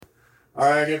All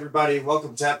right, everybody,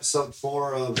 welcome to episode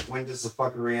 4 of When Does the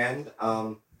Fuckery End?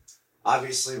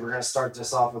 Obviously, we're going to start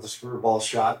this off with a screwball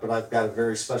shot, but I've got a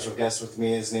very special guest with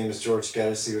me. His name is George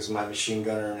Geddes. He was my machine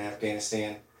gunner in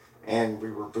Afghanistan, and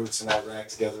we were boots in Iraq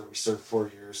together. We served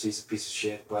 4 years. He's a piece of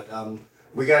shit, but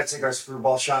we got to take our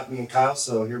screwball shot, me and Kyle,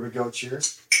 so here we go.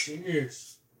 Cheers.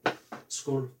 Cheers.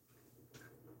 Score.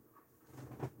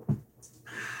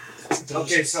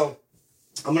 Okay, so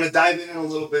I'm going to dive in a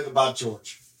little bit about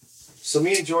George. So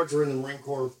me and George were in the Marine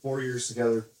Corps 4 years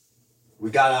together. We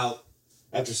got out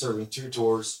after serving 2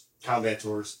 tours, combat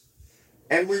tours,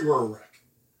 and we were a wreck.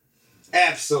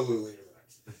 Absolutely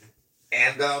a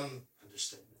wreck. And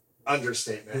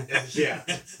understatement. Yeah.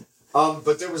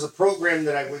 But there was a program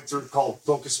that I went through called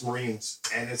Focus Marines,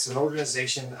 and it's an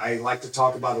organization. I like to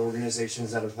talk about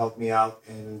organizations that have helped me out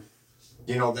and,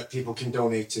 you know, that people can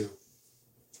donate to.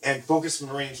 And Focus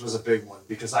Marines was a big one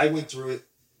because I went through it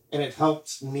and it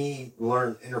helped me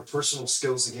learn interpersonal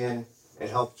skills again. It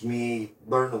helped me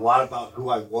learn a lot about who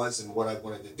I was and what I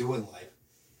wanted to do in life.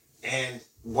 And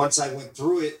once I went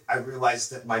through it, I realized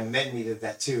that my men needed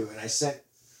that too. And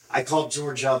I called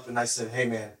George up and I said, hey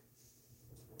man,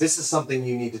 this is something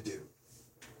you need to do.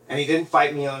 And he didn't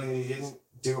fight me on it. He didn't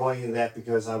do any of that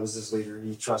because I was his leader.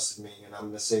 He trusted me, and I'm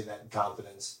going to say that in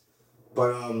confidence.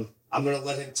 But I'm going to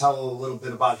let him tell a little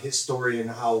bit about his story and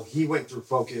how he went through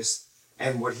Focus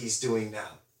and what he's doing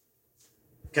now.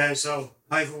 Okay, so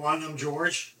hi everyone, I'm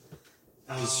George.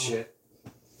 Piece of shit.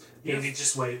 Yeah,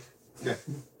 just wait. Yeah.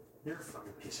 You're a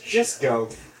fucking piece of shit. Just go.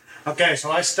 Okay,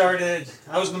 so I was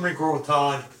in the Marine Corps with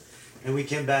Todd, and we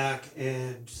came back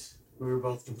and we were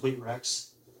both complete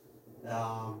wrecks.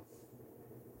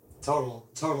 Total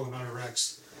amount of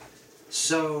wrecks.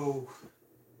 So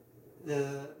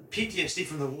the PTSD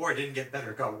from the war didn't get better,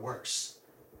 it got worse,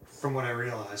 from what I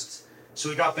realized. So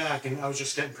we got back and I was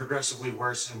just getting progressively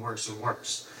worse and worse and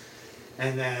worse.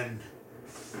 And then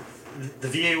the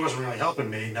VA wasn't really helping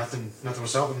me. Nothing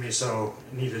was helping me, so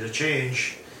I needed a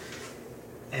change.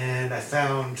 And first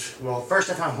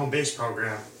I found a home base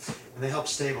program, and they helped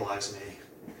stabilize me.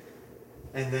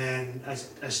 And then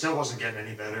I still wasn't getting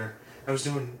any better. I was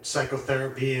doing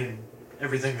psychotherapy and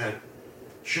everything that I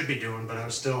should be doing, but I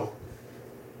was still,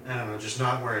 I don't know, just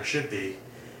not where I should be.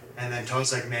 And then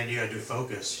Todd's like, man, you gotta do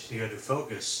Focus. You gotta do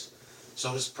Focus.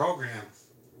 So this program,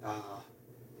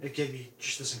 it gave me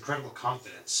just this incredible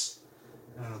confidence.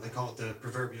 I don't know, they call it the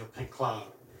proverbial pink cloud.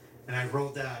 And I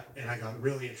rode that, and I got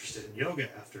really interested in yoga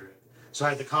after it. So I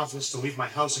had the confidence to leave my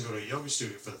house and go to a yoga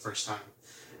studio for the first time.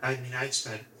 I mean, I'd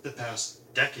spent the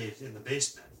past decade in the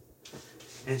basement.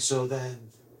 And so then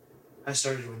I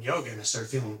started doing yoga, and I started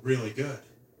feeling really good.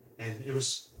 And it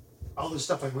was all the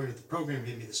stuff I learned at the program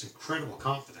gave me this incredible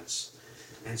confidence.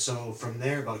 And so from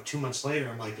there, about 2 months later,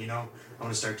 I'm like, I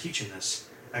want to start teaching this.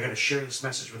 I got to share this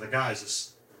message with the guys.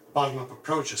 This bottom-up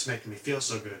approach is making me feel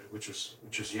so good, which was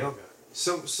yoga.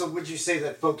 So would you say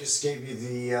that Focus gave you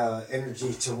the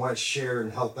energy to want to share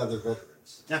and help other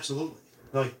veterans? Absolutely.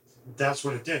 Like, that's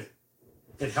what it did.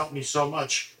 It helped me so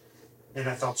much, and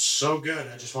I felt so good.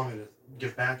 I just wanted to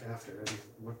give back after.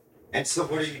 And so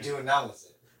what are you doing now with it?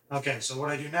 Okay, so what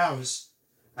I do now is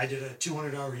I did a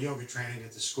 200-hour yoga training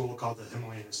at this school called the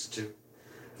Himalayan Institute.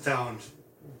 I found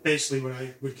basically what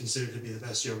I would consider to be the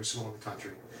best yoga school in the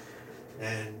country.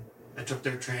 And I took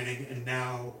their training, and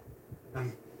now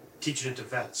I'm teaching it to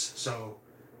vets. So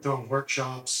throwing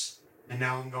workshops, and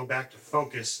now I'm going back to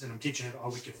Focus, and I'm teaching it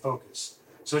all week at Focus.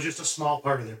 So it's just a small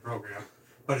part of their program,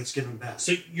 but it's given back.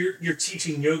 So you're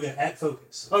teaching yoga at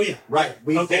Focus? Oh yeah, right.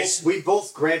 We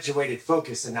both graduated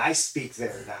Focus, and I speak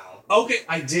there now. Okay,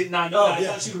 I did not know that. I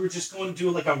thought you were just going to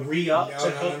do like a re-up.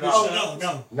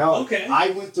 No. Okay. I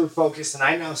went through Focus, and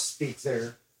I now speak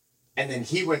there. And then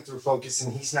he went through Focus,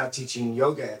 and he's now teaching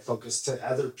yoga at Focus to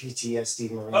other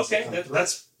PTSD Marines. Okay,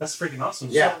 that's freaking awesome.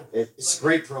 Yeah, it's a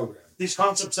great program. These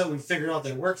concepts that we figured out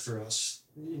that work for us,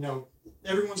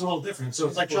 everyone's a little different. So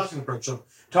it's like shotgun approach. So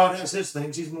Todd has his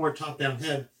things. He's more top-down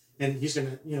head, and he's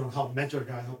going to, help mentor a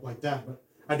guy, help like that. But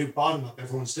I do bottom-up.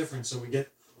 Everyone's different. So we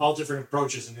get all different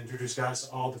approaches and introduce guys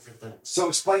to all different things. So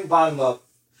explain bottom-up.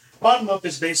 Bottom-up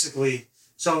is basically,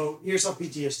 so here's how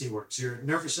PTSD works. Your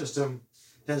nervous system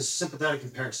has sympathetic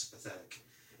and parasympathetic.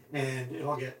 And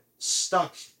it'll get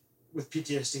stuck with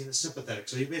PTSD in the sympathetic.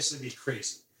 So you basically be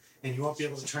crazy. And you won't be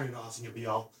able to turn it off, and you'll be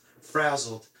all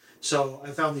frazzled. So I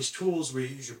found these tools where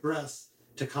you use your breath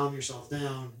to calm yourself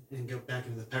down and go back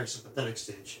into the parasympathetic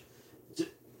stage.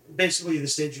 Basically the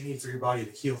stage you need for your body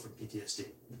to heal from PTSD.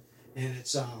 And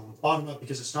it's bottom up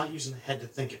because it's not using the head to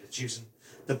think it. It's using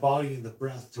the body and the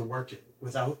breath to work it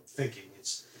without thinking.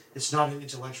 It's not an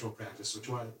intellectual practice, which is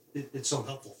why it's so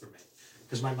helpful for me.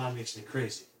 because my mind makes me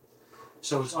crazy.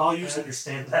 So it's all I using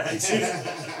understand that.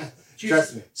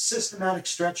 Trust me. systematic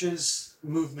stretches,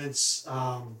 movements.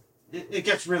 It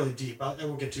gets really deep. I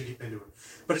won't get too deep into it.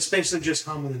 But it's basically just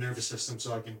calming the nervous system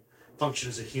so I can function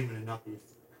as a human and not be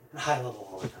high level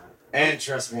all the time. And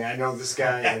trust me, I know this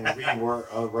guy, and we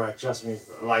were, trust me,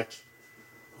 like,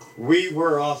 we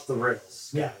were off the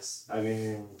rails, guys. I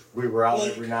mean, we were out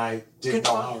every night, didn't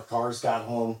know how our cars got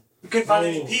home. We couldn't find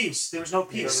any peace. There was no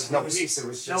peace. There was no peace. It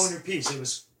was no just inner peace. It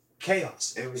was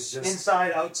chaos. It was just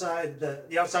inside, outside.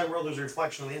 The outside world was a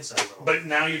reflection of the inside world. But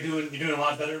now you're doing a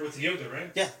lot better with the yoga,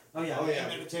 right? Yeah. Oh yeah. Oh, yeah. I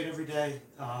meditate every day.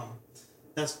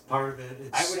 That's part of it.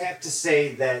 I would have to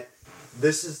say that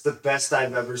this is the best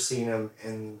I've ever seen him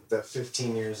in the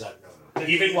 15 years I've known him.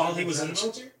 Even while he was in the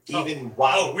military? Even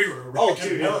while we were.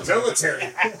 dude, military.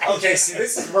 Okay, see,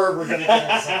 this is where we're gonna get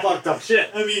into some fucked up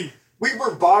shit. I mean, we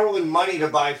were borrowing money to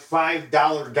buy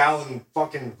 $5 gallon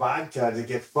fucking vodka to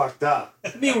get fucked up.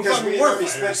 I mean, we're Because fucking we already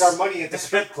spent our money at the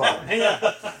strip club.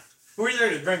 Yeah. We're there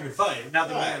to drink and fight. Not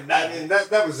that I mean,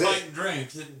 that was fight it. and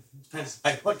drink. It depends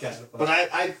on what kind of. But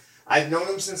I've known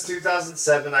him since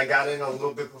 2007. I got in a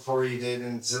little bit before he did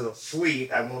into the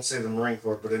fleet. I won't say the Marine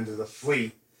Corps, but into the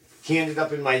fleet. He ended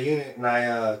up in my unit, and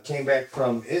I came back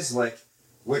from ISLIC,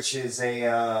 which is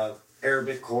a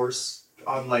Arabic course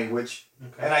on language.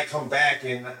 Okay. And I come back,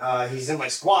 and he's in my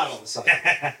squad all of a sudden.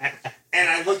 And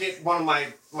I look at one of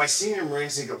my senior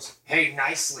Marines, and he goes, "Hey,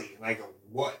 nicely." And I go,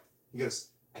 "What?" He goes,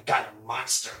 "I got a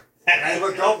monster." And I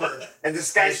look over, and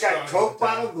this guy's got Coke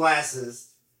bottle glasses,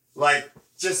 like,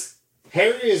 just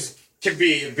hairy as can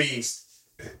be a beast.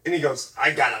 And he goes,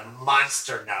 "I got a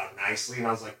monster now, nicely." And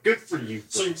I was like, "Good for you."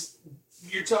 So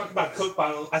you're talking about Coke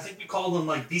bottle. I think we call them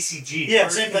like BCG. Yeah,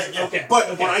 same thing. Yeah. Okay.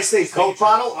 But when I say Coke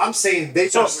bottle, I'm saying they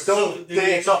are so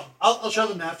thick. So I'll show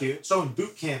them after you. So in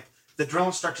boot camp, the drill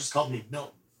instructors called me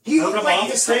Milton. He looked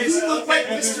like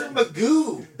Mr.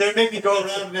 Magoo. They make me go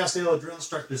around and ask the other drill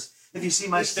instructors, "If you see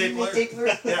my stapler?"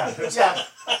 Yeah.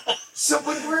 So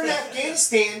when we're in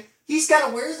Afghanistan, he's got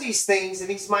to wear these things, and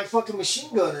he's my fucking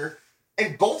machine gunner.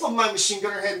 And both of my machine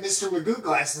gunner had Mr. Magoo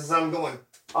glasses, and I'm going,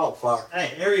 "Oh, fuck."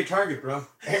 Hey, area target, bro.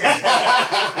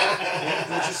 Yeah,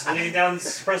 we're just laying down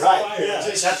suppressive fire. Yeah.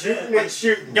 Just shooting and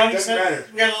shooting. Doesn't matter.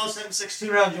 We got all the 7.62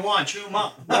 rounds you want. Chew them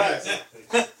up.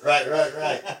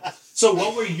 Right. So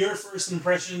what were your first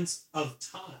impressions of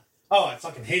Todd? Oh, I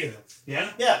fucking hated him.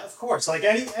 Yeah? Yeah, of course. Like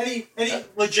any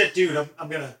legit dude, I'm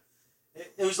gonna.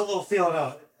 It was a little feeling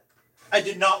out. I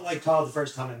did not like Todd the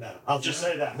first time I met him. I'll just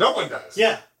say that. No one does.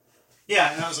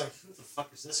 Yeah, and I was like, "Who the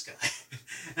fuck is this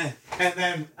guy?" And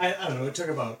then I don't know. It took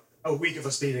about a week of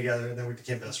us being together, and then we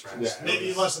became best friends. Yeah,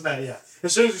 Maybe less than that. Yeah.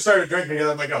 As soon as we started drinking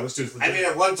together, I'm like, "Oh, this dude's legit." I mean,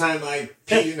 at one time, I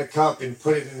peed in a cup and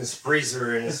put it in his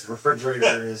freezer, in his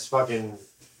refrigerator, in his fucking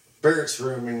barracks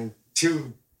room, and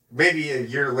maybe a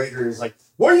year later, he's like,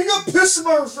 "Why you got piss in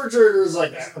my refrigerator?" It's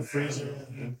like, "That's the freezer."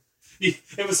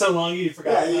 It was so long you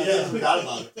forgot. Yeah, forgot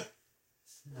about it.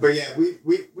 But yeah,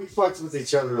 we fucked with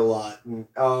each other a lot. And,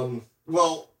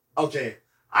 okay,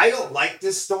 I don't like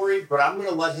this story, but I'm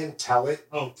gonna let him tell it.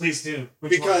 Oh, please do.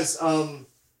 Because,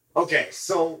 okay,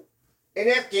 so in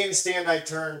Afghanistan, I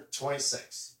turned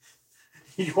 26.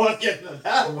 You want to get into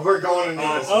that? We're going into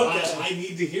this. Okay. I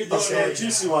need to hear this story.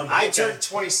 Juicy one. I turned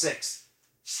 26.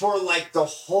 For like the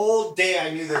whole day, I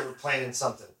knew they were planning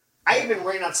something. I even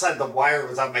ran outside the wire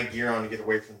without my gear on to get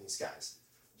away from these guys.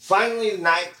 Finally, the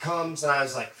night comes, and I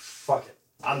was like, "Fuck it.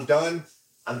 I'm done.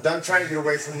 I'm done trying to get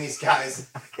away from these guys.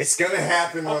 It's going to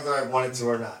happen whether I want it to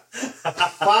or not."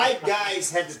 5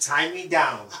 guys had to tie me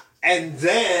down. And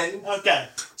then... Okay,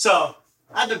 so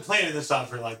I've been planning this out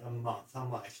for like a month.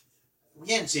 I'm like,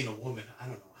 we hadn't seen a woman, I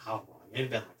don't know how long. It had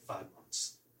been like 5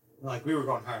 months. Like, we were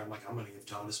going hard. I'm like, I'm going to give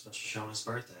Todd a special show on his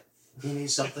birthday. He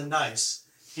needs something nice.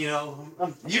 You know,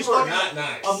 You were not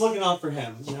nice. I'm looking out for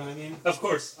him. You know what I mean? Of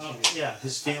course. Yeah,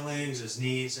 his feelings, his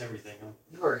needs, everything.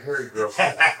 You were a hairy girl.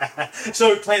 So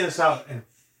we play this out, and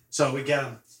so we get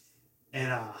him, and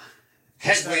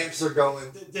Headlamps are going.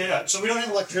 yeah. So we don't have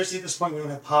electricity at this point. We don't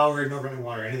have power, no running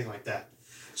water, anything like that.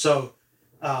 So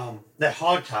that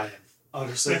hog tie him,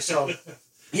 obviously. So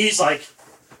he's like,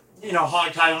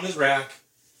 hog tied on his rack,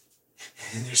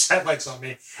 and there's headlights on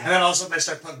me, and then all of a sudden they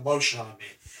start putting lotion on me.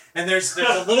 And there's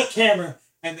a little camera,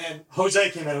 and then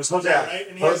Jose came in. It was Jose, right?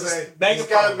 And he has this he's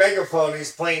got a megaphone.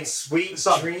 He's playing "Sweet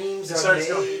Dreams." So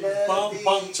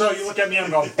you look at me,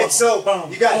 I'm going. And so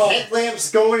you got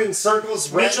headlamps going in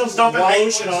circles. Mitchell's dumping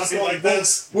lotion on me like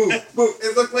this. Woo, woo.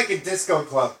 It looked like a disco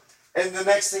club. And the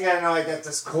next thing I know, I got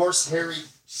this coarse, hairy,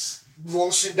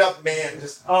 lotioned up man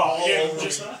just all over me.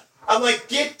 I'm like,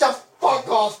 "Get the fuck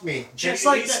off me. Just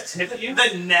like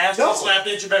the nastiest slap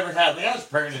dance you've ever had. Like, I was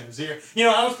burning in his ear. You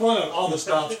know, I was pulling out all the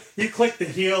stops. You clicked the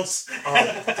heels.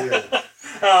 Oh, dude.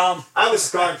 I was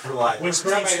scarred for life. When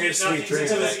Grab my ear, sweet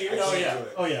drink.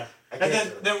 Oh yeah.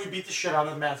 And then we beat the shit out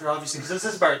of him after, obviously, because it's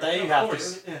his birthday. You have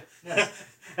to. Yeah.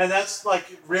 And that's like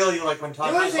really like when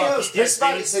Todd. The only thing I was pissed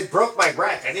about is it broke my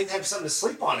rack. I didn't have something to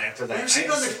sleep on after that. We were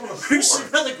sitting on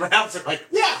the ground for like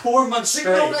 4 months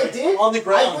straight. You know what I did? On the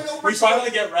ground. We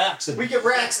finally get racks. We get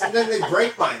racks, and then they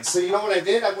break mine. So you know what I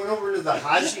did? I went over to the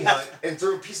Haji Hut and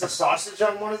threw a piece of sausage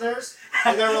on one of theirs,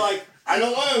 and they were like, "I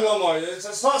don't want it no more. It's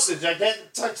a sausage. I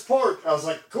can't touch pork." I was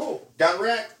like, "Cool, got a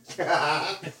rack."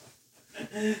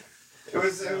 It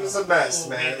was a mess,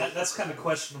 man. That's kind of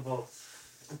questionable.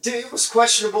 Dude, it was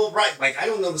questionable, right? Like, I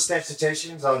don't know the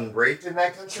statutations on rape in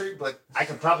that country, but I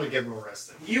could probably get him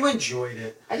arrested. You enjoyed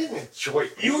it. I didn't enjoy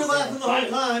it. You were laughing the whole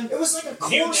time. It was like a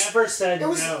course. You never said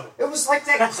no. It was like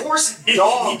that course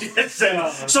dog. He did say no.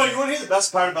 So you want to hear the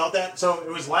best part about that? So it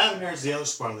was Lavender as the other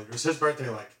squad leader. It was his birthday,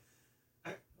 like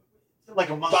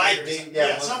a month later.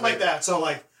 Yeah, something like that. So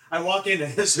like, I walk into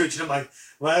his hooch and I'm like,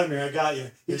 Lavender, I got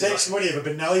you. He takes, what do you have, a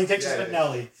Benelli? He takes his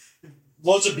Benelli.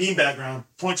 Loads of beanbag around,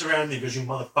 points around me, goes, "You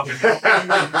motherfucker, don't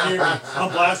near me."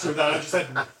 I'm blasted with that. I just said,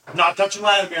 "Not touching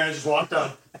Vladimir." I just walked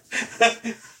up.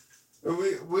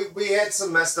 We had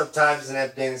some messed up times in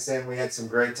Afghanistan. We had some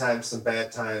great times, some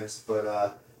bad times,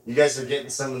 but you guys are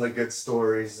getting some of the good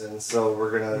stories, and so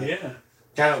we're gonna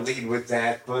kind of lead with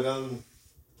that. But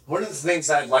one of the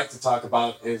things I'd like to talk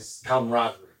about is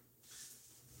camaraderie.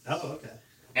 Oh, okay.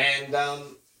 And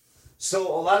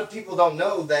so a lot of people don't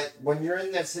know that when you're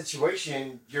in that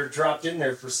situation, you're dropped in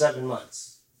there for 7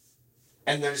 months.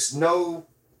 And there's no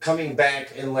coming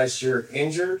back unless you're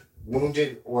injured,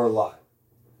 wounded, or alive.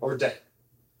 Or dead.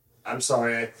 I'm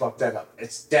sorry, I fucked that up.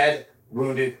 It's dead,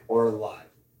 wounded, or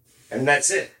alive. And that's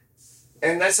it.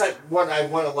 And that's like what I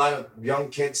want a lot of young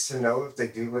kids to know if they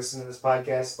do listen to this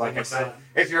podcast. Like I said,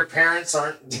 if your parents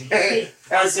aren't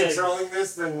controlling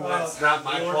this, then that's not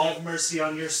my fault. Lord have mercy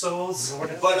on your souls.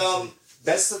 But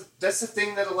that's the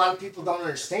thing that a lot of people don't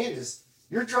understand is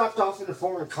you're dropped off in a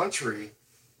foreign country,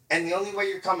 and the only way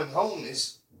you're coming home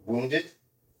is wounded,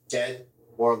 dead,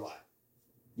 or alive.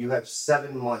 You have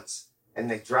 7 months, and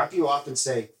they drop you off and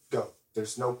say, "Go."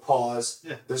 There's no pause.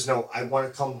 Yeah. There's no "I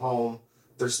want to come home."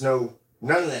 There's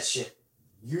none of that shit.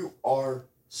 You are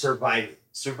surviving.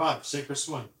 Survive, sink or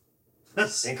swim.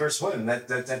 Sink or swim. That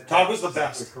Todd was the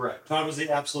best. Correct. Todd was the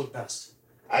absolute best.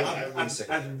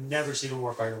 I've never seen a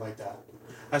warfighter like that.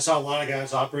 I saw a lot of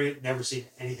guys operate, never seen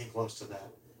anything close to that.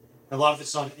 A lot of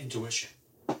it's on intuition.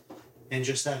 And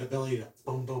just that ability to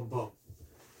boom, boom, boom.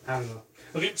 I don't know.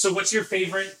 Okay, so what's your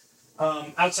favorite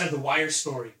outside the wire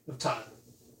story of Todd?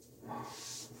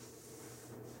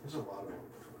 There's a lot of it.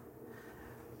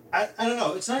 I don't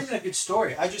know. It's not even a good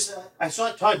story. I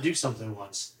saw Todd do something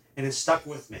once, and it stuck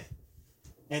with me.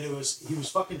 And he was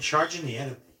fucking charging the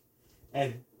enemy.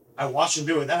 And I watched him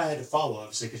do it, then I had to follow,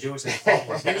 obviously, because you always have to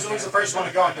follow him. He was always the first one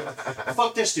to go and go,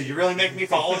 "Fuck this dude, you really make me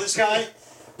follow this guy?"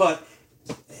 But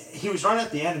he was running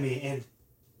at the enemy, and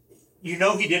you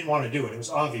know he didn't want to do it. It was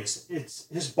obvious.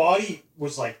 His body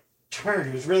was like turned.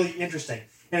 It was really interesting.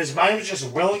 And his mind was just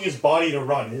willing his body to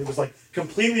run. It was like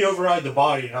completely override the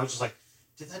body. And I was just like,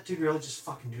 did that dude really just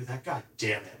fucking do that? God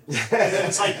damn it. And then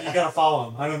it's like, you gotta follow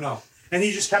him. I don't know. And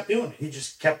he just kept doing it. He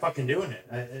just kept fucking doing it.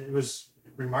 It was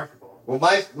remarkable. Well,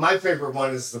 my favorite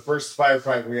one is the first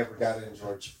firefight we ever got in,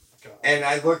 George. God. And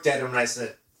I looked at him and I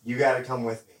said, "You got to come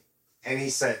with me." And he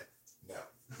said, "No."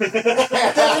 It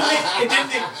didn't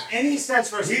make any sense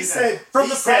for us to do that. From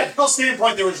the practical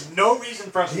standpoint, there was no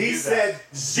reason for us to do that. He said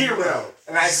zero.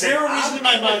 And I said, zero reason in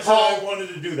my mind why I wanted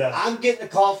to do that. I'm getting a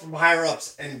call from higher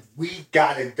ups and we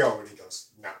got to go. And he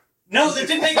goes, "No." No, that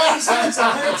didn't make any sense.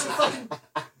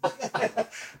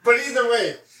 But either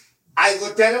way, I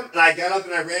looked at him, and I got up,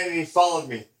 and I ran, and he followed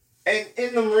me. And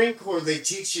in the Marine Corps, they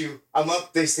teach you, I'm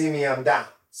up, they see me, I'm down.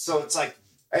 So it's like,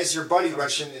 as your buddy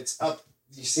rushing, it's up,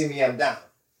 you see me, I'm down.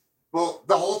 Well,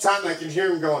 the whole time I can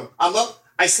hear him going, "I'm up,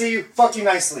 I see you, fuck you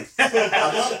nicely.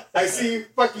 I'm up, I see you,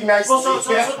 fuck you nicely." Well,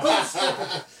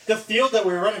 the field that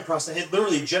we were running across, they had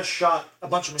literally just shot a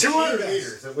bunch of machine 200 guns.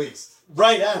 meters, at least.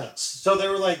 Right at us. So they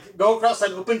were like, go across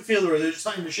that open field where they're just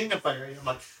starting machine gun fire. And I'm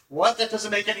like, what? That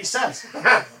doesn't make any sense.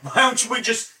 Why don't we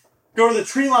just go to the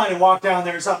tree line and walk down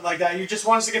there or something like that? You just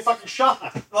want us to get fucking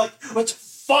shot. Like, what the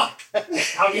fuck?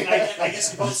 I mean, I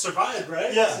guess you both survived,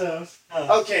 right? Yeah. So,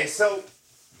 Okay, so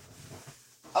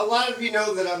a lot of you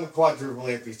know that I'm a quadruple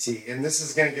amputee, and this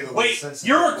is going to get a little sensitive.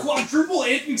 You're a quadruple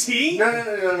amputee?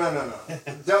 No.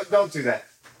 Don't do that.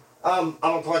 I'm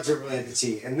a quadruple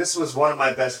amputee, and this was one of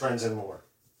my best friends in war.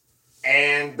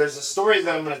 And there's a story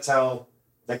that I'm going to tell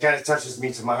that kind of touches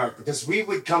me to my heart because we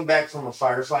would come back from a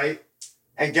firefight,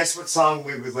 and guess what song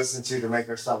we would listen to make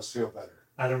ourselves feel better?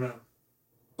 I don't know.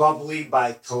 Bubbly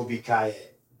by Kobe Kaye.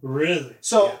 Really?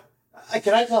 So,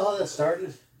 can I tell how that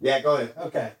started? Yeah, go ahead.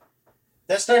 Okay.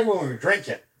 That started when we were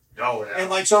drinking. Oh, yeah. And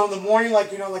like, so in the morning,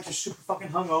 like, you know, like you're super fucking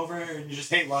hungover and you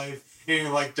just hate life. And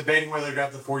you're like debating whether to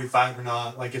grab the 45 or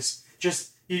not. Like, it's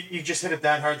just, you just hit it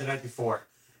that hard the night before.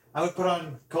 I would put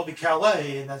on Colby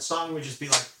Calais and that song would just be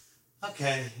like,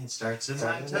 okay, it starts in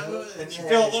my toe. And you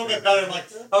feel a little bit better. Like,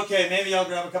 okay, maybe I'll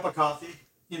grab a cup of coffee.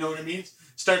 You know what I mean?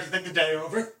 Start to think the day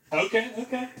over. Okay.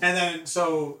 And then,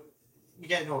 so you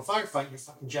get into a firefight, you're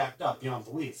fucking jacked up beyond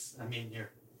belief. I mean, your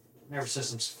nervous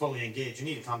system's fully engaged. You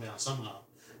need to calm down somehow.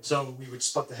 So we would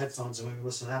split the headphones and we would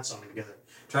listen to that song together.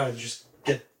 Try to just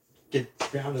get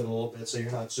grounded a little bit so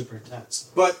you're not super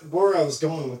intense. But where I was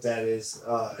going with that is,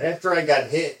 after I got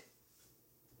hit,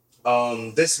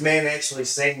 this man actually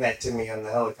sang that to me on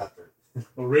the helicopter.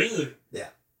 Oh, really? Yeah.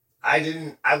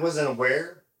 I wasn't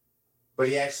aware, but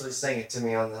he actually sang it to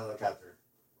me on the helicopter.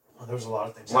 Oh, there was a lot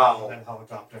of things Wow. in that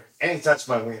helicopter. And he touched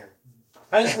my wiener.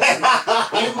 I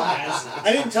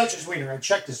didn't touch his wiener. I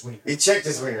checked his wiener. He checked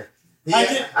his wiener.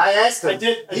 I asked him. I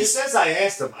did. He says I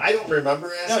asked him. I don't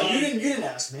remember asking No, him. you didn't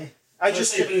ask me. But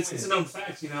it's a known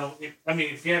fact, you know.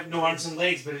 If you have no arms and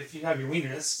legs, but if you have your wiener,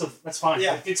 that's fine.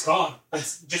 Yeah. If it's gone,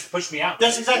 just push me out.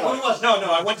 That's exactly what it was. No,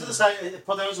 I went to the side,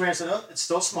 pulled down his wiener, I said, oh, it's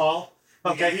still small.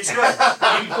 Okay, he's good.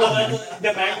 You pull out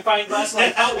the magnifying glass,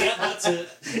 like, oh, yeah, that's it.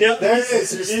 Yep. There it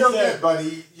is. You're He's still there. good,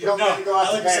 buddy. You don't No, have to go out I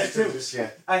to like to say pasture too. just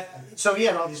yet. So he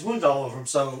had all these wounds all over him,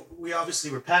 so we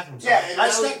obviously were packing him. So Yeah, and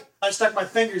I stuck my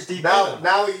fingers deep in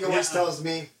Now him. he always tells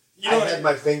me You know I what had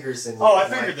my fingers in you. Oh, I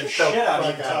I'm fingered like, the "Get shit out of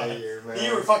you, fuck out Todd. here, man."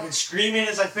 You were fucking screaming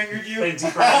as I fingered you. Been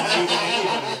deeper than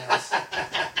anybody else.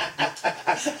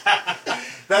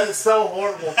 That is so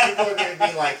horrible. People are going to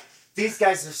be like, these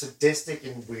guys are sadistic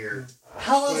and weird.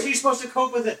 How else are you supposed to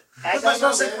cope with it? I Am I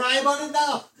supposed don't to know, cry about it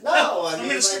now? No, I I'm mean,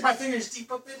 gonna stick my like, fingers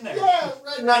deep up in there. yeah,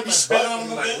 right. Not You my spit butt on and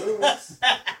them a my bit? boobs.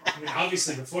 I mean,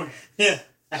 obviously beforehand. Yeah.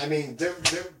 I mean,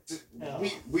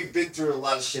 we've been through a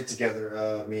lot of shit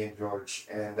together, me and George,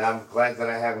 and I'm glad that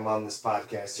I have him on this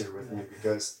podcast here with me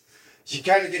because you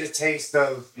kind of get a taste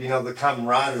of, you know, the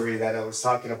camaraderie that I was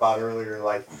talking about earlier.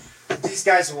 Like, these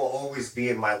guys will always be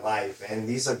in my life, and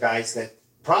these are guys that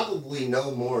probably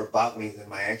know more about me than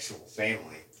my actual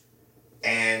family.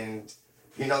 And,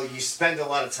 you know, you spend a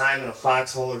lot of time in a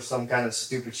foxhole or some kind of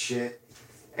stupid shit,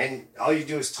 and all you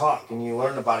do is talk, and you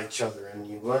learn about each other, and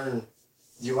you learn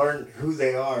who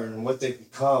they are and what they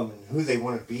become and who they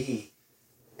want to be.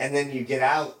 And then you get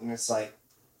out and it's like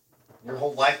your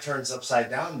whole life turns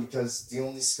upside down because the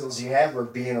only skills you have are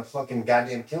being a fucking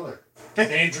goddamn killer.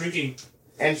 And drinking.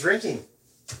 And drinking.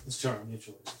 It's true,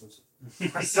 mutually exclusive.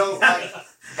 So like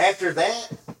after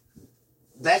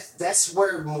that's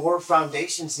where more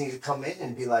foundations need to come in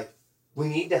and be like, we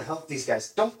need to help these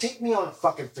guys. Don't take me on a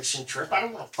fucking fishing trip. I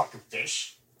don't want to fucking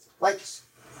fish. Like,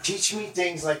 teach me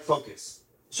things like focus.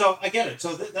 So I get it.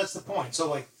 So that's the point. So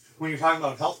like when you're talking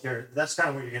about healthcare, that's kind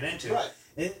of what you're getting into. Right.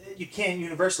 You can't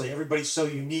universally. Everybody's so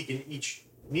unique, and each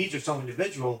needs are so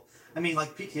individual. I mean,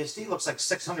 like PTSD looks like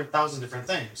 600,000 different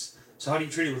things. So how do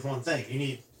you treat it with one thing? You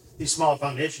need these small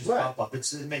foundations to pop up. It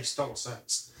makes total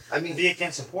sense. I mean, VA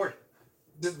can't support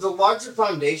it. the larger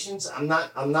foundations, I'm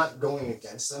not going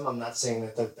against them. I'm not saying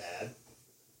that they're bad.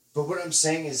 But what I'm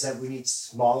saying is that we need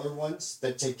smaller ones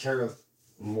that take care of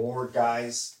more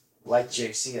guys like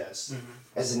JCS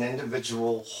as an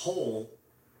individual whole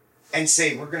and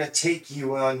say, we're going to take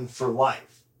you on for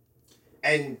life.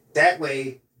 And that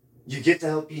way you get the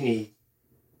help you need.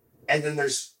 And then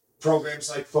there's programs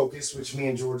like Focus, which me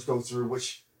and George go through,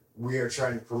 which we are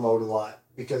trying to promote a lot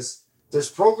because there's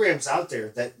programs out there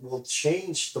that will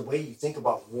change the way you think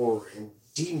about war and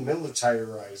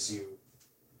demilitarize you.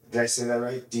 Did I say that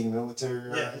right?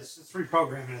 Demilitarize? Yeah, it's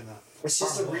reprogramming in that. It's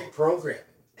just a reprogramming.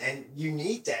 And you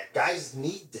need that. Guys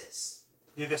need this.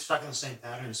 You get stuck in the same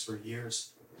patterns for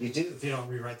years You do. if you don't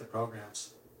rewrite the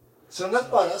programs. So enough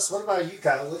about us. What about you,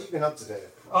 Kyle? What have you been up to today?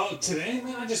 Oh, today,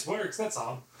 man, I just worked. That's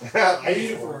all. How do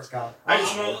you work, Scott?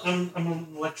 I'm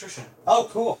an electrician. Oh,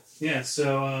 cool. Yeah,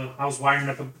 so I was wiring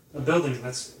up a building.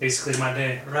 That's basically my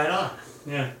day. Right on.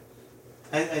 Yeah.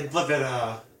 I live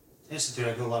at Institute.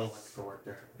 I do a lot of electrical work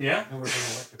there. Yeah? I work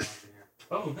in electrical engineer.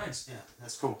 Oh, nice. Yeah,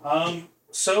 that's cool.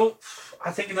 So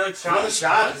I think another shot. Another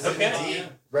shot. Okay. Indeed.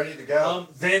 Ready to go.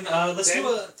 Then let's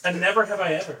do a never have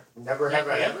I ever. Never have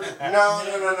I ever.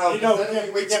 No. You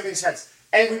know, we can't be shots.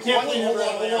 And we can't play hold never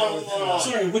have I ever. on.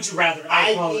 Sorry, would you rather? I I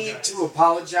apologize. need to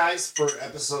apologize for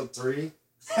episode 3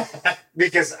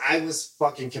 Because I was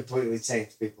fucking completely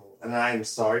tanked, people, and I'm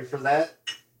sorry for that.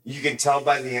 You can tell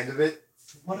by the end of it.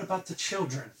 What about the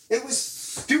children? It was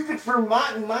stupid for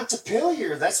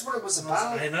Montpelier. That's what it was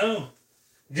about. I know.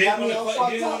 You Got didn't me all want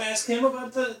fucked to up. ask him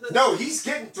about the... No, he's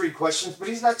getting 3 questions, but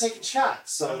he's not taking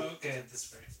shots. So Oh, okay, that's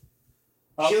fair.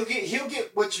 he'll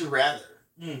get Would You Rather.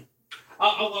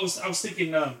 I was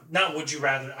thinking, not Would You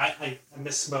Rather. I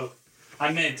misspoke.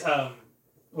 I meant,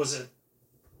 was it...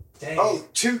 Dang. Oh,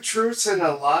 2 truths and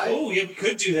a lie? Oh, yeah, we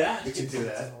could do that. We could do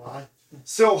that.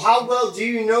 So how well do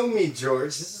you know me,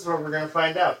 George? This is what we're going to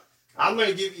find out. I'm going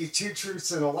to give you 2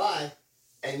 truths and a lie,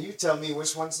 and you tell me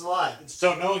which one's the lie.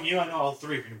 So knowing you, I know all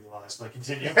 3 are going to be lies, but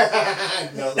continue.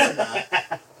 No, they're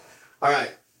not. All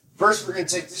right. First, we're going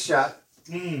to take the shot.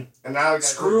 And now I got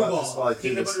Screwball.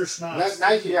 Peanut butter schnapps.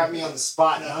 Now you got me on the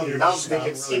spot. Now I'm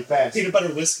thinking really fast. Peanut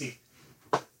butter whiskey.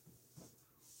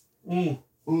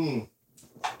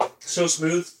 So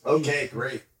smooth. Okay,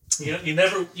 great. You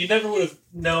never would have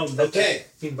known that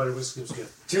peanut butter whiskey was good.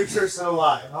 2 truths and a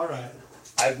lie. All right.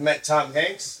 I've met Tom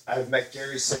Hanks. I've met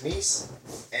Gary Sinise,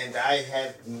 and I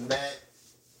have met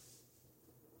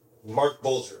Mark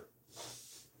Bolger.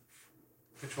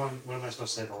 Which one? What am I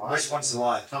supposed to say? The lie? Which one's the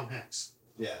lie? Tom Hanks.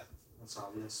 Yeah. That's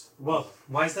obvious. Well,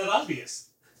 why is that obvious?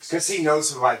 Because he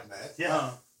knows who I've met.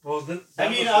 Yeah. Well, then I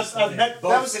mean, I've met That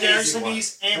was both an Gary easy one.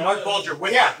 Sinise and Mark Bolger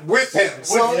with Yeah, with him.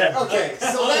 So, him. okay,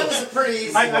 so that was a pretty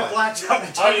easy I one. blacked out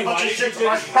and talked a bunch of shit to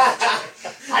Mark.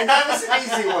 And that was an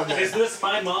easy one then. Is this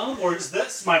my mom or is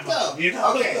this my mom? No. You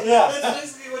know? Okay. Yeah. That's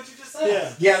basically what you just said.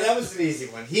 Yeah. Yeah, that was an easy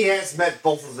one. He has met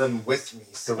both of them with me,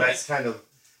 so that's kind of...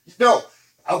 No.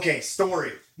 Okay,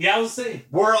 story. Yeah, I was saying.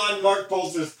 We're on Mark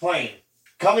Bolger's plane,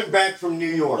 coming back from New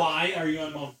York. Why are you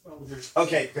on Mount Bolger's?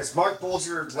 Okay, because Mark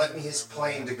Bolger lent me his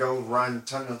plane to go run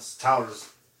Tunnels Towers.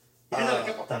 He did it a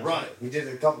couple times. Run it. He did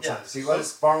it a couple Yeah. times. He let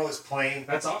us borrow his plane.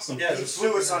 That's awesome. Yeah. He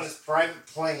flew us on his private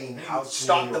plane out to New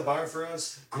Stocked the York. bar for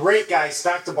us. Great guy,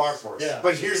 stocked the bar for us. Yeah.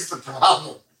 But here's the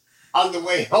problem. On the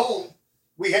way home,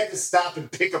 we had to stop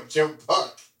and pick up Joe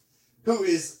Buck, who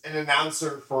is an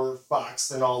announcer for Fox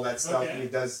and all that stuff. Okay. And he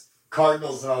does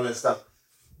Cardinals and all that stuff.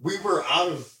 We were out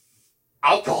of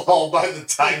alcohol by the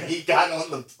time he got on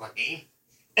the plane.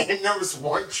 And there was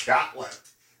 1 shot left.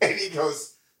 And he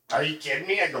goes, "Are you kidding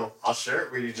me?" I go, "I'll share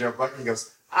it with you, Joe Buck." And he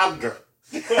goes, "I'm good."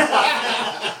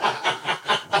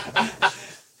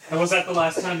 And was that the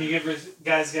last time you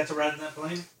guys got to ride in that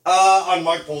plane? On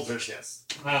Mark Bolger's, yes.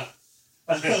 Wow.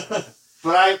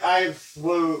 But I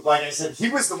flew, like I said, he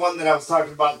was the one that I was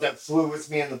talking about that flew with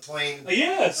me in the plane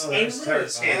Yes, Oh, I that's remember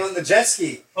this. and on the jet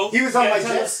ski. Oh, He was on yeah, my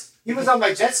tell jet. us. He was on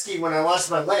my jet ski when I lost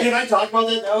my leg. Can I talk about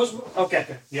that? That was okay.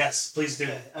 Yes, please do.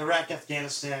 Iraq,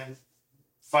 Afghanistan,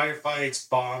 firefights,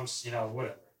 bombs,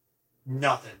 whatever.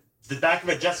 Nothing. The back of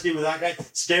a jet ski with that guy,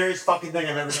 scariest fucking thing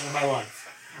I've ever done in my life.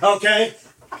 Okay?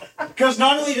 Because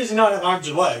not only does he not have arms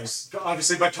or legs,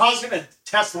 obviously, but Todd's gonna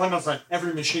test limits on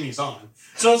every machine he's on.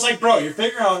 So it's like, bro, you're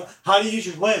figuring out how to use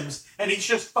your limbs, and he's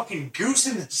just fucking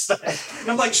goosing this thing.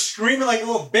 And I'm like screaming like a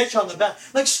little bitch on the back.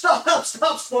 Like, stop,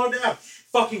 slow down.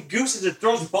 Fucking gooses it,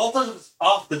 throws both of us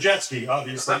off the jet ski,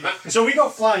 obviously. So we go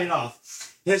flying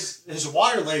off. His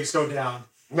water legs go down.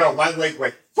 No, my leg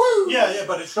went. Woo! Yeah,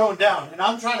 but it's going down. And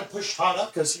I'm trying to push Todd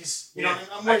up because he's,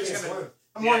 I'm worried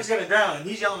he's gonna drown. And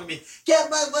he's yelling at me, "Get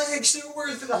my legs, they're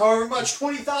worth it. However much,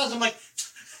 20,000. I'm like,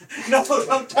 no,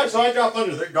 don't touch. So I drop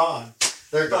under. They're gone.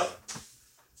 They're gone.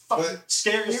 Fucking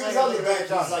scary. He was on the back.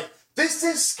 He was like, "This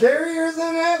is scarier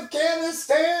than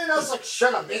Afghanistan." I was like,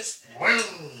 "Shut up, bitch."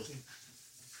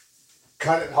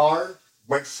 Cut it hard.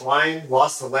 Went flying.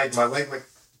 Lost the leg. My leg went.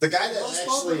 The guy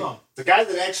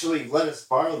that actually let us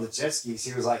borrow the jet skis.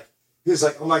 He was like,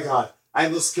 "Oh my god, I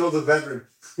almost killed a veteran."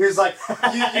 He was like,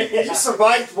 you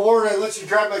survived war and I let you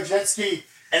drive my jet ski,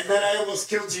 and then I almost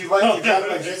killed you letting you drive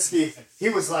my jet ski. He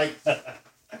was like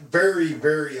very,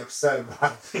 very upset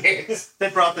about it. They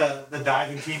brought the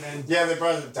diving team in. Yeah, they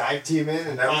brought the dive team in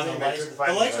and everything.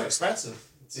 The legs were expensive.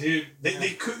 Dude, they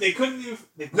couldn't even...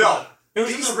 No. It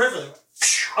was in the river.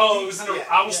 Oh, it was in a...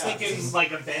 I was thinking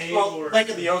like a bay or... Like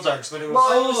in the Ozarks, but it was...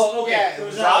 Oh, okay. Yeah, It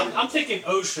was, it was I'm thinking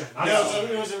ocean.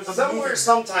 it was a Somewhere, movie.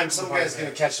 sometime, some guy's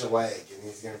gonna catch a leg and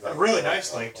he's gonna be A like, really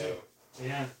nice leg, too.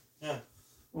 Yeah. Yeah.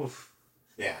 Oof.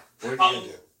 Yeah. What are you gonna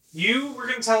do? You were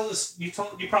gonna tell us. You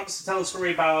promised to tell a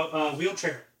story about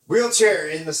wheelchair. Wheelchair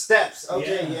in the steps.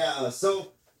 Okay, Yeah. yeah. So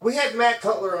we had Matt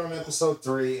Cutler on episode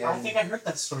 3, and I think I heard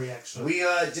that story actually. we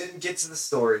didn't get to the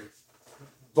story,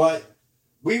 but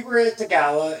we were at the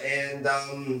gala, and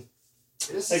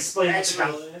this is Explain what the actually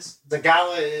gala is. the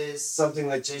gala is something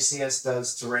that JCS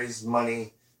does to raise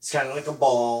money. It's kind of like a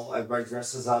ball. Everybody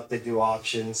dresses up. They do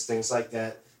auctions, things like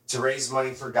that, to raise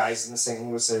money for guys in the St.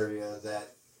 Louis area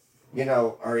that, you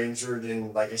know, are injured,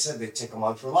 and like I said, they take them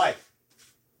on for life.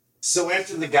 So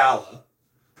after the gala,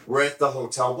 we're at the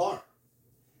hotel bar,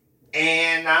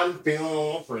 and I'm feeling a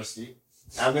little frisky.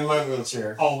 I'm in my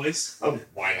wheelchair. Always. Oh,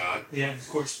 why not? Yeah, of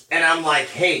course. And I'm like,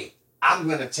 hey, I'm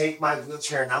going to take my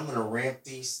wheelchair and I'm going to ramp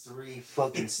these 3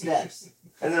 fucking steps.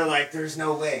 And they're like, there's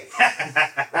no way.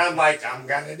 I'm like, I'm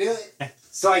going to do it.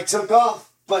 So I took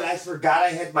off, but I forgot I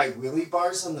had my wheelie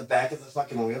bars on the back of the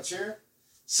fucking wheelchair.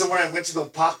 So when I went to go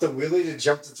pop the wheelie to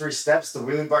jump the 3 steps, the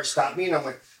wheelie bar stopped me and I'm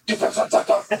like,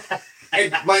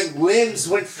 and my limbs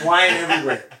went flying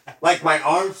everywhere. Like my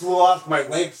arm flew off, my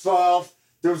leg fell off.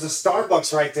 There was a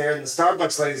Starbucks right there, and the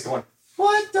Starbucks lady's going,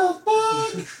 what the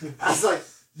fuck? I was like,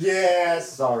 yeah,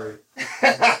 sorry.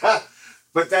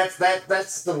 But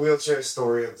that's the wheelchair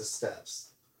story of the steps.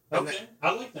 Okay,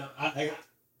 I like that. I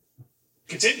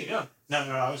continue, yeah. No,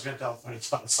 I was going to tell funny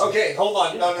thoughts. Okay, hold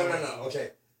on. No.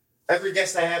 Okay. Every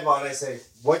guest I have on, I say,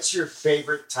 what's your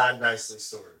favorite Todd Nicely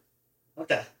story?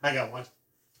 Okay, I got one.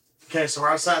 Okay, so we're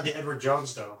outside the Edward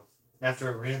Jones Dome after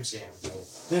a Rams game.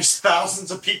 There's thousands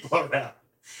of people around.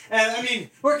 And, I mean,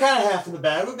 we're kind of half in the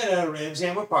bag. We've been at a Rams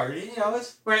game. We're partying. You know,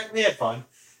 we had fun.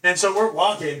 And so we're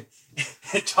walking,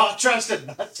 and Todd tries to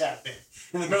nut tap me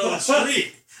in the middle of the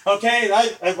street. Okay, and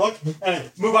I look, and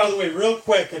I move out of the way real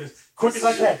quick, and as quick as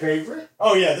I can. Favorite?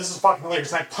 Oh, yeah, this is fucking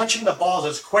hilarious. And I punch him in the balls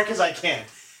as quick as I can.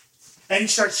 And he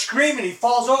starts screaming. He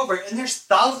falls over, and there's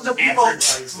thousands of people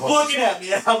looking at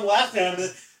me, and I'm laughing at him.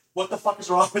 What the fuck is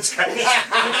wrong with this guy?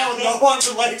 No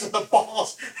one's legs with the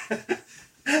balls.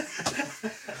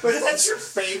 But that's your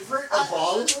favorite of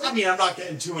all of them? I mean, I'm not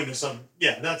getting too into some.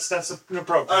 Yeah, that's an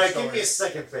appropriate. All right, story. give me a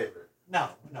second favorite. No,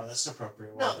 that's an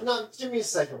appropriate one. No, give me a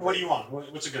second. What do you want?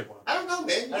 What's a good one? I don't know,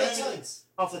 man. You got tons.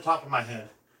 Off the top of my head.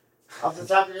 Off the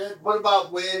top of your head, what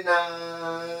about when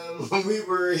we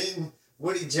were in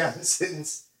Woody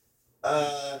Johnson's,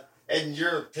 and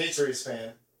you're a Patriots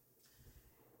fan?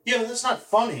 Yeah, but that's not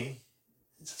funny.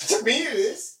 To me, it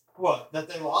is. What? That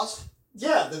they lost?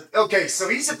 Yeah. Okay, so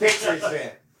he's a Patriots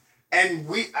fan, and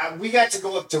we got to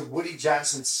go up to Woody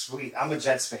Johnson's suite. I'm a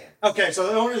Jets fan. Okay, so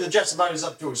the owner of the Jets invited us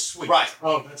up to his suite. Right.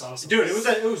 Oh, that's awesome. Dude,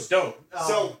 it was dope.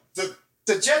 So the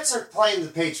Jets are playing the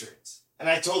Patriots, and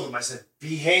I told him, I said,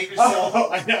 behave yourself.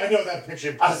 Oh, I know that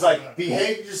picture. I was like,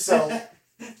 behave yourself.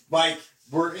 Like,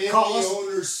 we're in Call the us-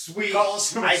 owner's suite. call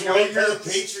us I know Raiders. you're a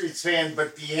Patriots fan,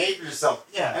 but behave yourself.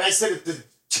 Yeah. And I said,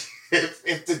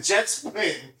 if the Jets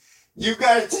win, you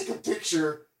got to take a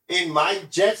picture in my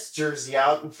Jets jersey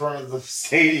out in front of the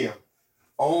stadium.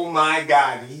 Oh my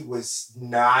God, he was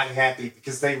not happy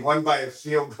because they won by a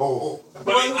field goal.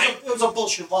 Well, it was a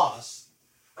bullshit loss.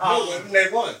 No, they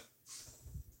won.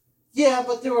 Yeah,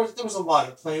 but there was a lot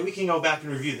at play. We can go back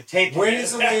and review the tape. Win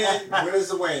is a win. Win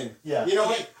is a win. Yeah. You know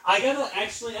what? I gotta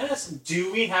actually ask,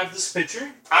 do we have this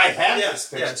picture? I have Yeah, this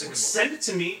picture. yeah, it's a good one. Send it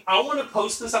to me. I want to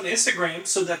post this on Instagram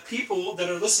so that people that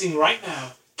are listening right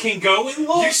now can go and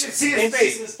look. You should see his and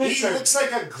face. see this He picture. looks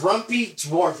like a grumpy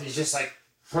dwarf. He's just like.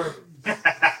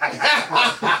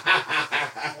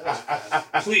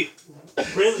 Please,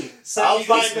 really. Send I'll me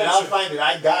find this it. I'll picture. find it.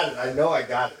 I got it. I know I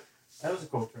got it. That was a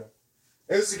cool trip.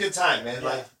 It was a good time, man. Yeah.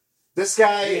 Like this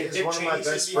guy Yeah, is Dick one of my Cheney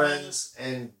said best behind friends,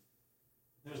 and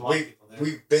There's a lot of people there.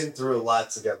 we've been through a lot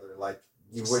together. Like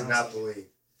you would Sounds not like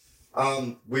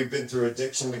believe. We've been through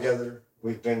addiction together.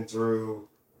 We've been through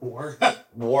War.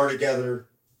 war together,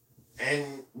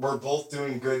 and we're both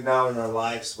doing good now in our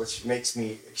lives, which makes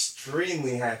me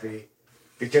extremely happy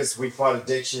because we fought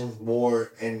addiction,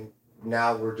 war, and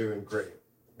now we're doing great.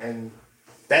 And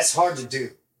that's hard to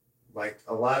do. Like,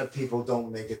 a lot of people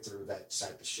don't make it through that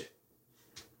type of shit.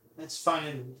 That's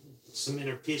finding some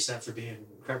inner peace after being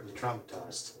incredibly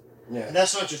traumatized. Yeah. And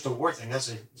that's not just a war thing,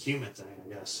 that's a human thing,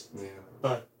 I guess. Yeah.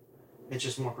 But it's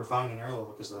just more profound in our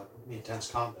level because of the intense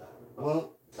combat.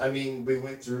 Well, I mean, we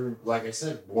went through, like I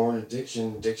said, war and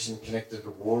addiction connected to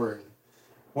war, and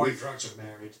War and drugs are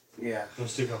married. yeah.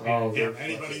 Those two go Oh, hand in they're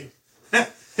hand. Anybody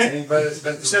Anybody that's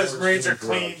been who through says war Marines are is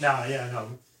doing clean?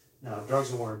 drugs. No, drugs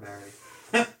and war are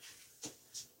married.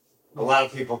 A lot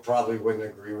of people probably wouldn't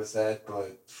agree with that,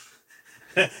 but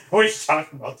What are you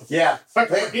talking about? The yeah.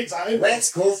 fucking Marines?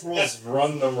 Lance Corporals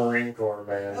run the Marine Corps,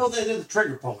 man. Oh, they're the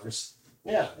trigger pullers.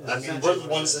 Yeah, I mean, we're the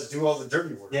ones that do all the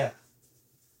dirty work. Yeah.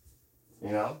 You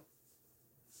know.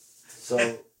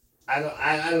 So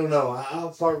I don't know how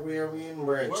far are we in.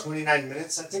 We're at 29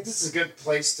 minutes. I think this is a good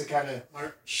place to kind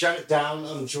of shut it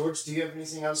down. George, do you have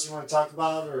anything else you want to talk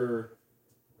about, or?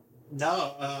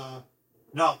 No,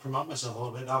 I'll promote myself a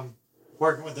little bit. I'm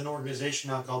working with an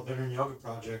organization now called Veteran Yoga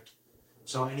Project.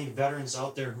 So any veterans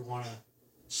out there who want to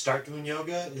start doing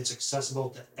yoga, it's accessible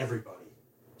to everybody.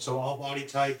 So all body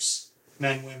types,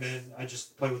 men, women. I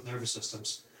just play with nervous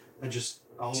systems. Do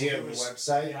you have a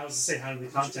website? Yeah, I was to say, how do they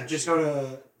contact Just you? go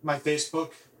to my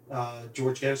Facebook,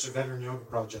 George Gaddis Veteran Yoga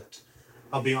Project.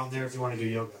 I'll be on there if you want to do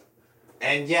yoga.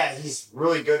 And yeah, he's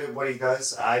really good at what he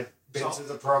does. I've been to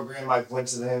the program. I've went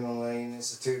to the Himalayan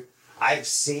Institute. I've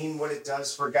seen what it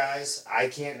does for guys. I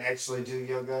can't actually do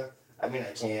yoga. I mean,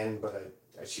 I can, but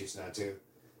I choose not to.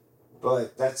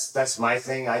 But that's my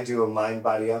thing. I do a mind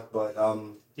body up, but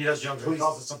he does yoga. He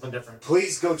calls it something different.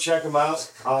 Please go check him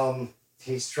out.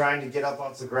 He's trying to get up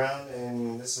off the ground,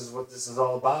 and this is what this is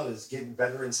all about: is getting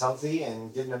veterans healthy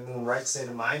and getting them in the right state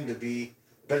of mind to be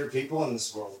better people in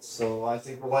this world. So I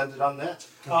think we'll end it on that.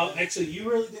 Actually, you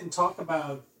really didn't talk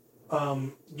about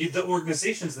the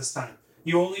organizations this time.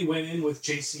 You only went in with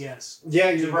JCS.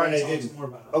 Yeah, you're right. I didn't. More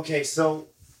about it. Okay, so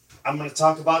I'm going to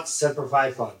talk about the Semper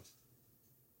Fi Fund.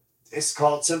 It's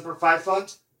called Semper Fi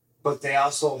Fund, but they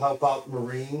also help out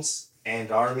Marines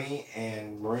and Army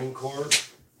and Marine Corps.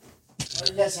 What did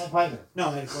you guys have by No,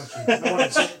 I had a question. I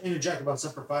wanted to interject about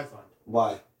Semper Fi Fund.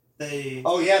 Why? They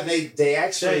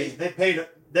actually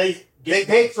they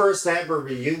paid for us to have a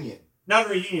reunion. Not a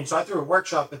reunion. So I threw a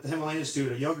workshop at the Himalayan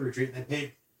Institute, a yoga retreat, and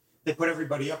they put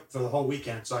everybody up for the whole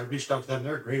weekend. So I reached out to them.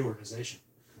 They're a great organization.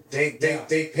 They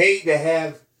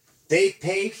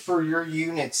paid for your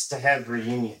units to have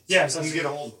reunions. Yeah, so you get a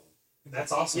hold of them.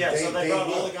 That's awesome. Yeah, so they brought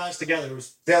all the guys together.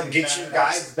 They'll get you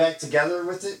guys back together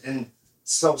with it, and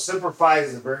so Semper Fi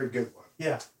is a very good one.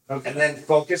 Yeah. Okay. And then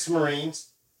Focus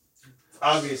Marines,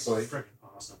 obviously. Freaking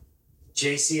awesome.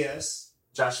 JCS,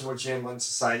 Joshua Chamberlain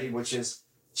Society, which is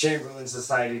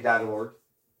chamberlainsociety.org.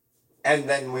 And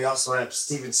then we also have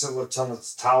Stephen Silva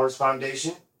Towers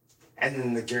Foundation, and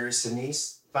then the Gary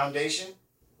Sinise Foundation,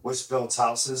 which builds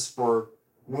houses for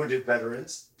wounded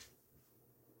veterans.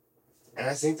 And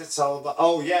I think that's all about.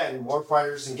 Oh yeah, and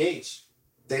Warfighters Engage.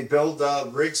 They build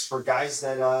rigs for guys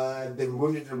that have been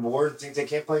wounded in war and think they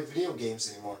can't play video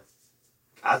games anymore.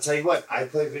 I'll tell you what, I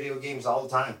play video games all the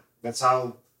time. That's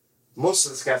how most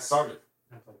of this got started.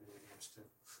 I play video games too.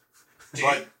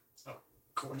 But, of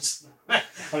course. I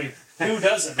mean, who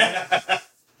doesn't? Right?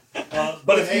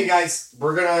 but hey guys,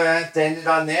 we're going to have to end it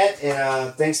on that.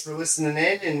 And thanks for listening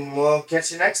in, and we'll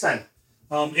catch you next time.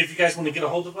 If you guys want to get a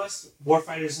hold of us,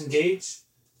 Warfighters Engage.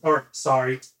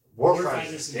 Warfighters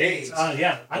Engage.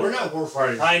 Yeah. We're not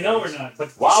Warfighters. I know we're not.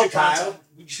 But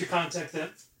you should contact them.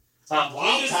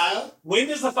 Kyle. When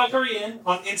does the fuckery end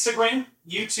on Instagram,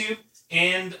 YouTube,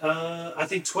 and I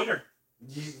think Twitter?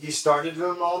 You started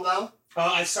them all now?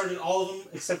 I started all of them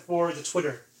except for the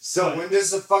Twitter. So when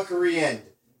does the fuckery end?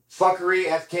 Fuckery,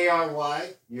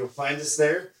 FKRY. You'll find us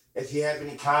there. If you have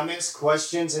any comments,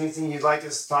 questions, anything you'd like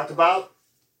us to talk about,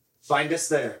 find us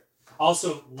there.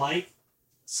 Also, like,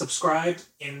 subscribe,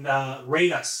 and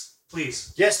rate us,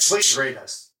 please. Yes, please rate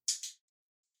us.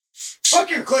 Fuck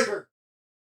your clicker!